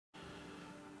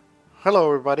Hello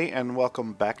everybody and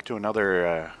welcome back to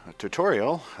another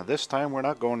tutorial. This time we're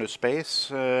not going to space.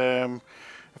 I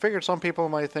figured some people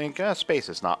might think, space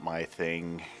is not my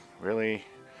thing. Really?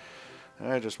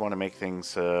 I just want to make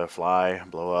things fly,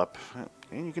 blow up.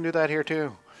 And you can do that here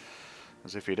too.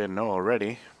 As if you didn't know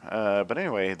already. But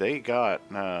anyway, they got...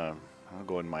 I'll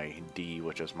go in my D,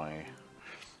 which is my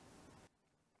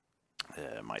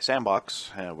sandbox.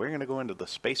 We're going to go into the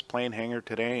space plane hangar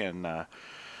today and...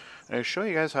 I'll show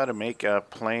you guys how to make a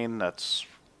plane that's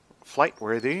flight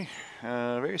worthy.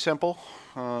 Very simple,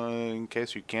 in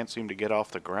case you can't seem to get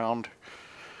off the ground.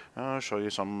 I'll show you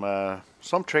some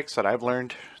tricks that I've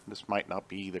learned. This might not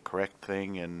be the correct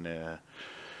thing, and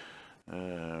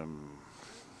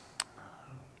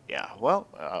yeah,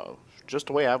 well, just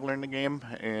the way I've learned the game,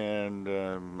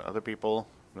 and other people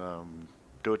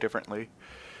do it differently,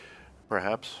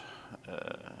 perhaps.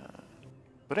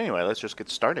 But anyway, let's just get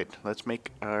started. Let's make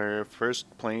our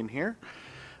first plane here.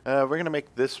 We're going to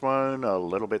make this one a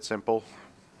little bit simple.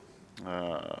 So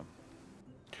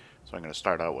I'm going to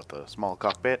start out with a small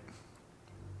cockpit.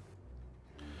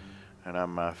 And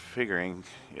I'm figuring,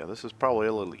 yeah, this is probably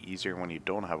a little easier when you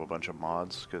don't have a bunch of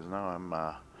mods, because now I'm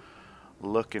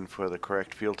looking for the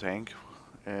correct fuel tank.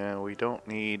 And we just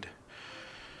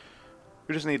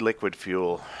need liquid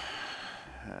fuel.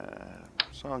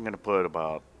 So I'm going to put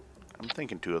about, I'm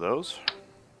thinking 2 of those.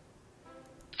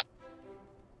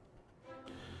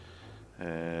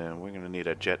 And we're going to need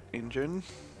a jet engine.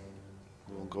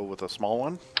 We'll go with a small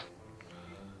one.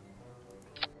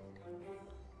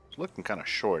 It's looking kind of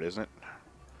short, isn't it?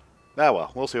 Ah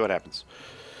well, we'll see what happens.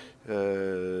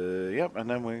 Yep, and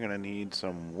then we're going to need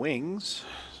some wings.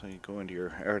 So you go into your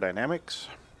aerodynamics.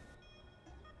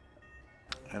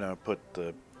 And I'll put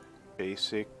the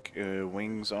basic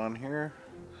wings on here.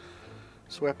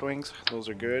 Swept wings, those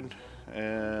are good.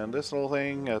 And this little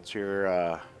thing, that's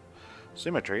your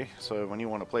symmetry. So when you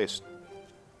want to place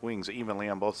wings evenly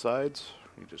on both sides,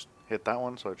 you just hit that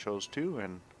one so it shows 2,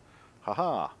 and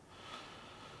haha.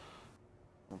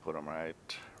 We'll put them right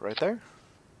there.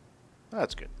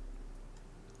 That's good.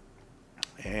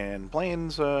 And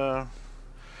planes do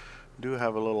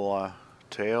have a little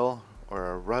tail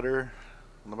or a rudder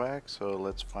on the back, so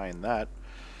let's find that.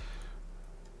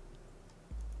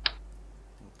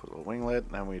 Put a little winglet,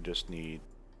 and then we just need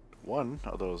 1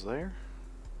 of those there.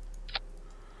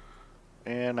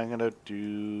 And I'm going to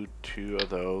do 2 of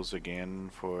those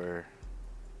again for...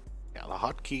 Yeah, the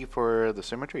hotkey for the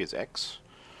symmetry is X.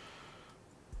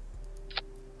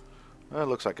 Well, it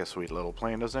looks like a sweet little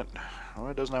plane, doesn't it? Well,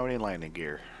 it doesn't have any landing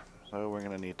gear, so we're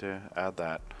going to need to add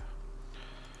that.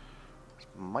 This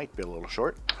might be a little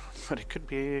short, but it could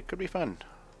be fun.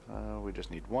 We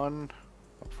just need 1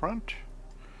 up front.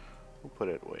 We'll put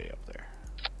it way up there.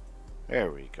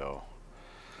 There we go.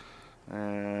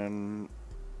 And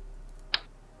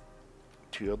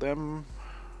 2 of them.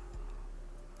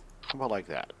 How about like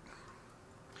that?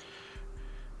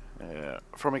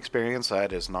 From experience,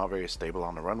 that is not very stable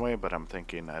on the runway, but I'm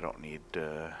thinking I don't need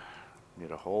a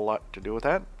whole lot to do with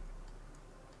that.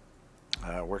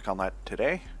 Work on that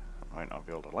today. I might not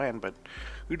be able to land, but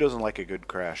who doesn't like a good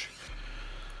crash?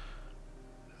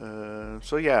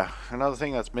 So yeah, another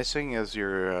thing that's missing is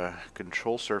your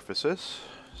control surfaces.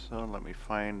 So let me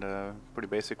find a pretty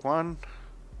basic one,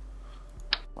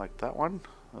 like that one.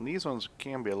 And these ones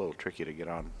can be a little tricky to get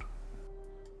on,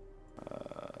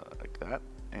 like that.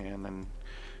 And then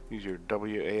use your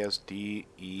W, A, S, D,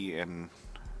 E, and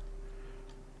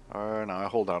R. Now I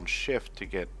hold down Shift to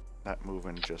get that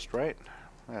moving just right.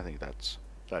 I think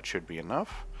that should be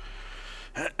enough.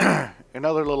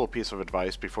 Another little piece of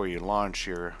advice before you launch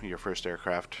your first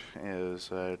aircraft is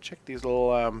check these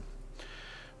little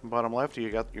bottom left.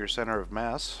 You got your center of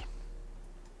mass,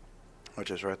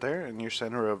 which is right there, and your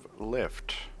center of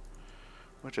lift,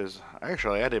 which is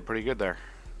actually, I did pretty good there.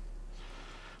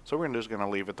 So we're just going to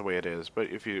leave it the way it is. But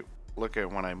if you look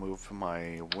at when I move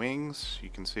my wings, you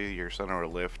can see your center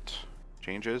of lift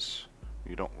changes.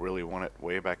 You don't really want it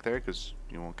way back there because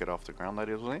you won't get off the ground that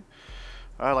easily.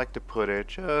 I like to put it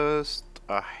just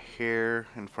a hair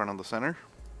in front of the center.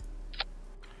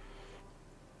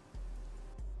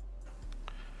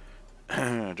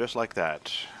 Just like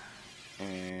that.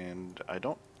 And I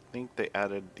don't think they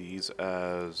added these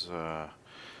as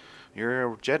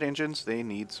your jet engines. They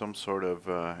need some sort of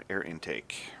air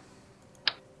intake,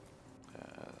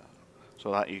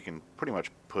 so that you can pretty much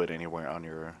put anywhere on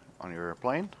your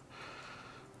plane.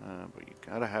 But you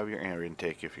gotta have your air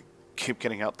intake. If you keep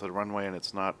getting out to the runway and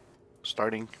it's not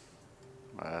starting,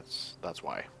 that's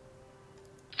why.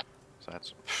 So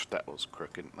that was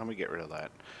crooked. Let me get rid of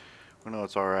that. We know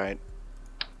it's all right.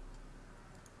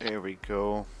 There we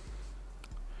go.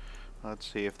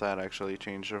 Let's see if that actually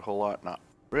changed a whole lot. Not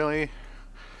really.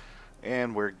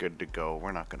 And we're good to go.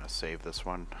 We're not going to save this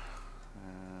one.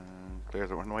 Clear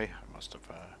the runway. I must have...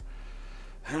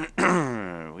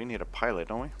 we need a pilot,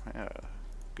 don't we? Yeah,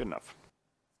 good enough.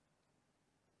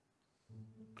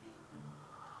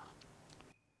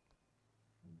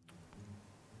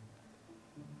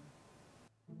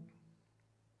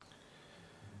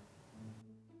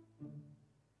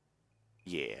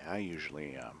 Yeah, I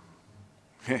usually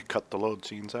cut the load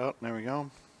scenes out. There we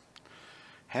go.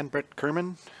 Handbrake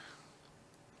Kerman.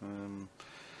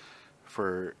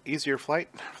 For easier flight,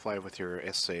 fly with your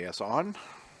SAS on.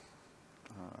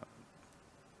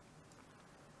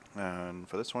 And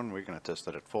for this one, we're going to test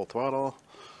it at full throttle.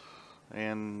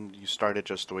 And you start it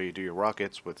just the way you do your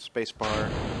rockets with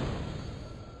spacebar.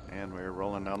 And we're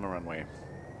rolling down the runway.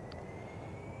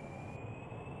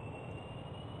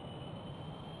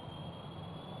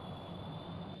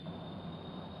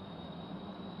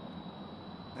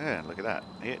 Yeah, look at that.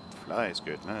 It flies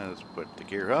good. Now let's put the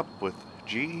gear up with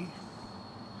G.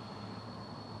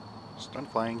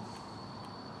 Stunt flying.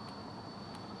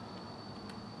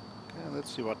 Okay,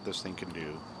 let's see what this thing can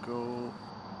do. Go.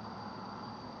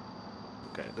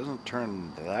 Okay, it doesn't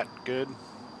turn that good,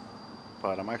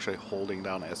 but I'm actually holding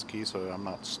down S key so I'm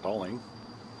not stalling.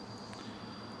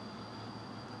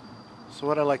 So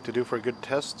what I like to do for a good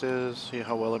test is see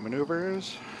how well it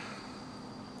maneuvers.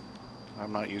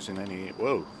 I'm not using any...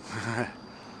 Whoa!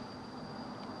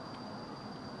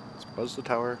 Let's buzz the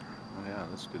tower. Oh, yeah,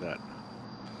 let's do that.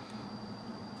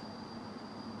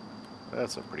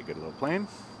 That's a pretty good little plane.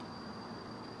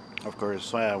 Of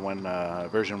course, when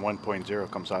version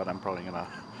 1.0 comes out, I'm probably going to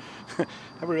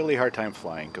have a really hard time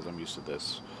flying because I'm used to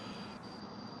this.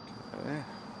 Okay.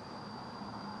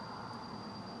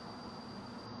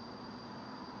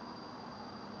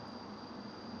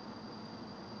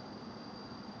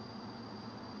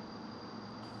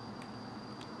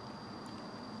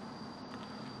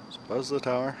 Buzz the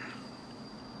tower.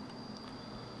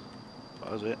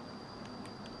 Buzz it.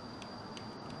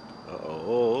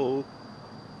 Uh-oh.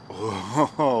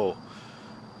 Oh.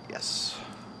 Yes.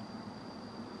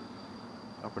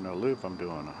 Up in a loop, I'm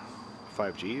doing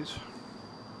 5 Gs.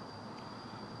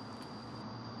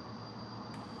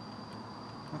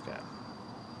 Okay.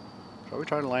 Shall we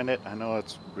try to land it? I know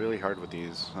it's really hard with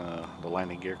these, the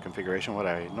landing gear configuration. What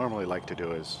I normally like to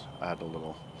do is add a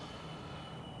little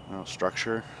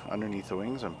structure underneath the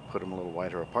wings and put them a little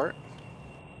wider apart.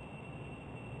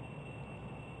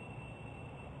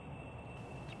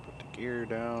 Let's put the gear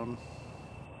down.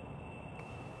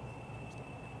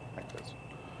 Like this.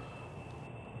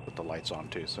 Put the lights on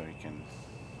too so you can...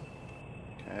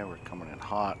 Okay, we're coming in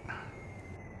hot.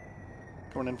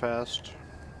 Coming in fast.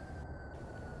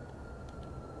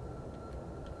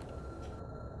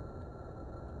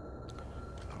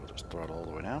 I'll just throttle all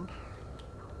the way down.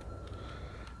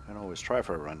 I always try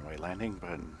for a runway landing,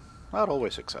 but not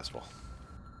always successful.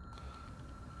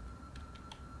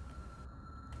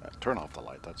 Turn off the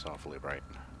light, that's awfully bright.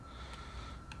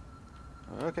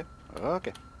 Okay,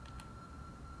 okay.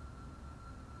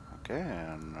 Okay,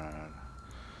 and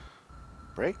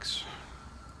brakes.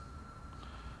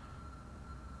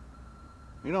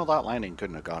 You know, that landing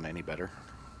couldn't have gone any better.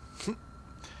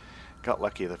 Got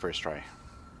lucky the first try.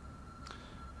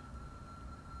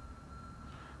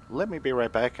 Let me be right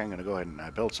back. I'm going to go ahead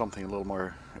and build something a little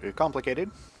more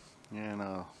complicated. And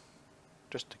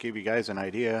just to give you guys an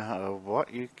idea of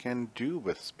what you can do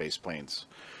with space planes.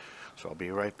 So I'll be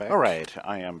right back. Alright,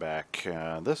 I am back.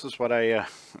 This is what I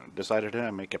decided to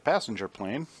make a passenger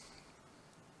plane.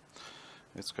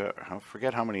 It's got, I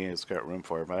forget how many it's got room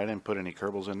for, but I didn't put any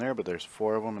Kerbals in there, but there's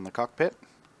 4 of them in the cockpit.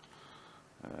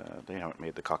 They haven't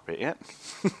made the cockpit yet.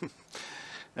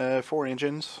 4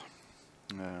 engines.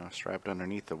 Strapped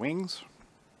underneath the wings.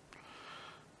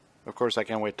 Of course, I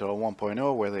can't wait till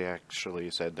 1.0 where they actually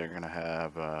said they're going to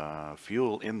have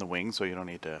fuel in the wings, so you don't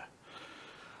need to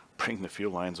bring the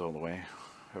fuel lines all the way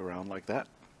around like that.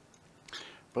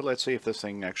 But let's see if this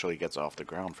thing actually gets off the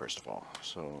ground first of all.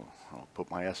 So I'll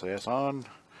put my SAS on,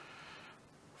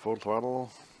 full throttle,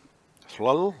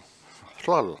 throttle,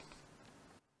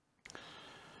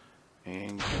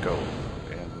 and go,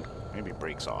 and maybe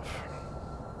brakes off.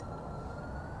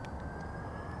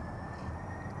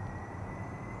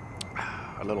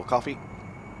 A little coffee.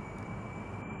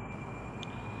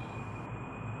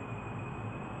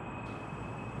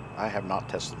 I have not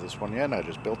tested this one yet. I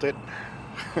just built it.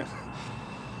 I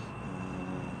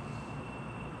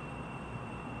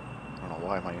don't know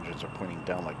why my engines are pointing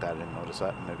down like that. I didn't notice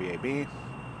that in the VAB.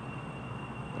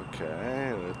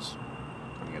 Okay, let's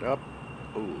bring it up.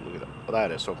 Ooh, look at that. Oh,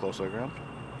 that is so close to the ground.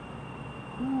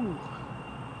 Ooh.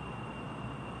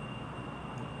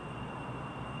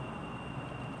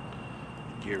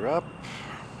 Gear up.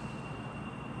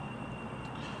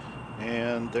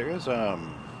 And there's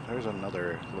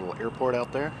another little airport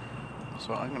out there.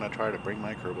 So I'm gonna try to bring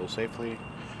my Kerbal safely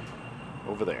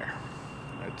over there.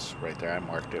 It's right there. I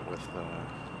marked it with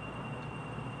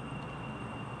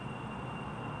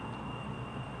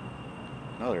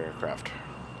another aircraft.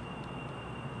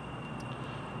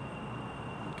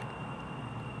 Okay.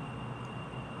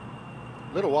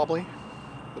 Little wobbly,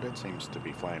 but it seems to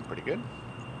be flying pretty good.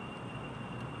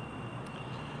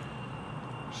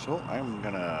 So I'm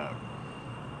gonna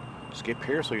skip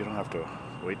here so you don't have to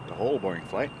wait the whole boring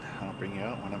flight. I'll bring you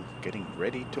out when I'm getting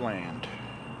ready to land.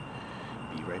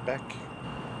 Be right back.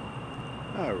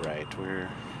 Alright, we're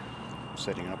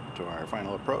setting up to our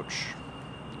final approach.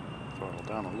 Throttle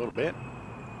down a little bit.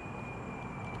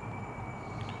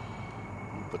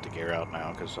 I'll put the gear out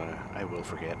now because I will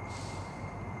forget.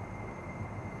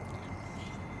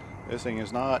 This thing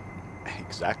is not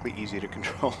exactly easy to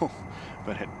control,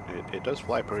 but it does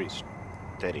fly pretty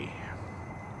steady.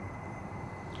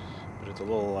 But it's a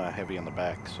little heavy on the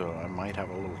back, so I might have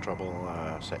a little trouble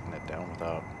setting it down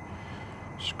without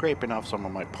scraping off some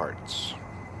of my parts.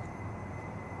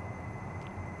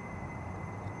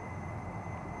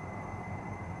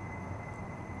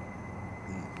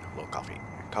 A little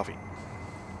coffee.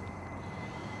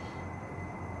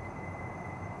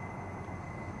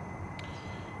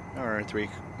 Our 3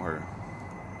 or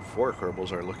 4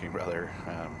 Kerbals are looking rather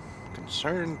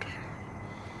concerned,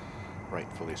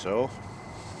 rightfully so.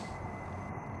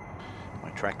 My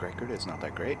track record is not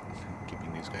that great,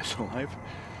 keeping these guys alive.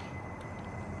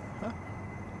 Huh?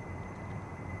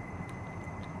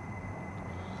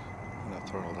 I'm gonna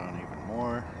throttle down even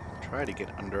more. Try to get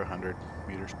under 100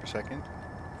 meters per second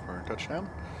for a touchdown.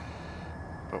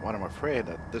 But what I'm afraid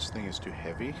that this thing is too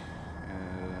heavy.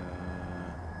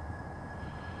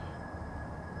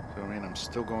 So I mean, I'm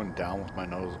still going down with my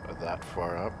nose that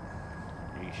far up.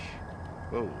 Eesh.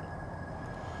 Whoa.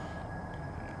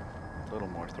 A little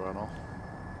more throttle.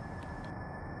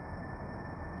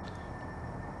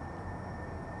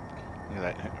 Look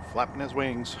at that, flapping his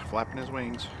wings,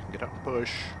 Get up and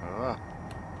push. Ah.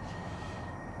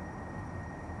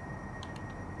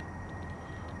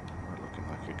 We're looking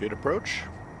like a good approach.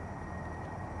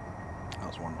 That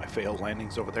was one of my failed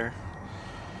landings over there.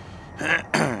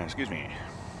 Excuse me.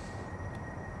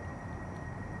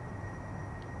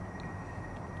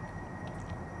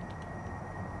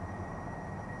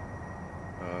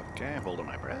 Okay, holding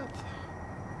my breath.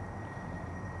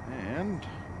 And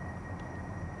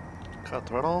cut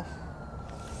throttle.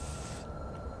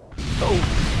 Oh!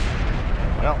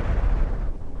 Well.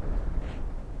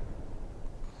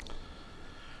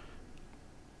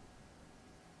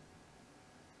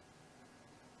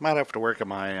 Might have to work on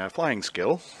my flying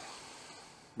skill.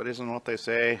 But isn't what they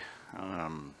say,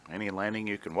 any landing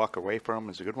you can walk away from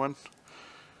is a good one?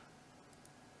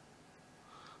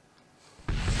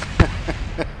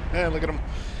 Yeah, look at him.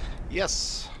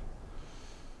 Yes!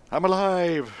 I'm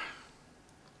alive!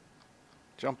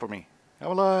 Jump for me.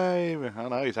 I'm alive! Oh,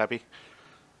 now he's happy.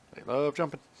 They love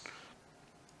jumping.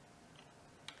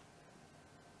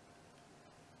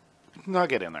 Now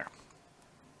get in there.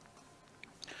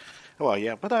 Well,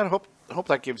 yeah, but I hope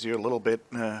that gives you a little bit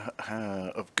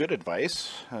of good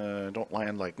advice. Don't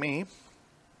land like me.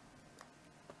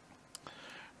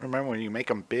 Remember, when you make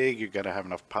them big, you got to have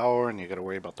enough power, and you got to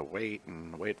worry about the weight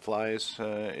and the way it flies.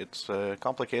 It's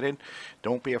complicated.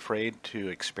 Don't be afraid to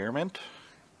experiment.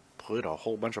 Put a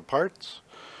whole bunch of parts.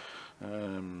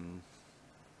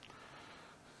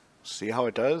 See how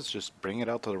it does. Just bring it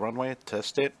out to the runway,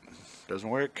 test it. Doesn't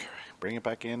work, bring it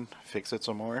back in, fix it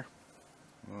some more.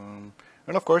 And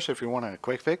of course, if you want a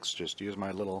quick fix, just use my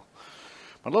little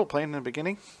plane in the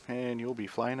beginning, and you'll be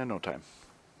flying in no time.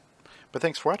 But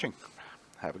thanks for watching.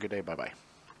 Have a good day. Bye-bye.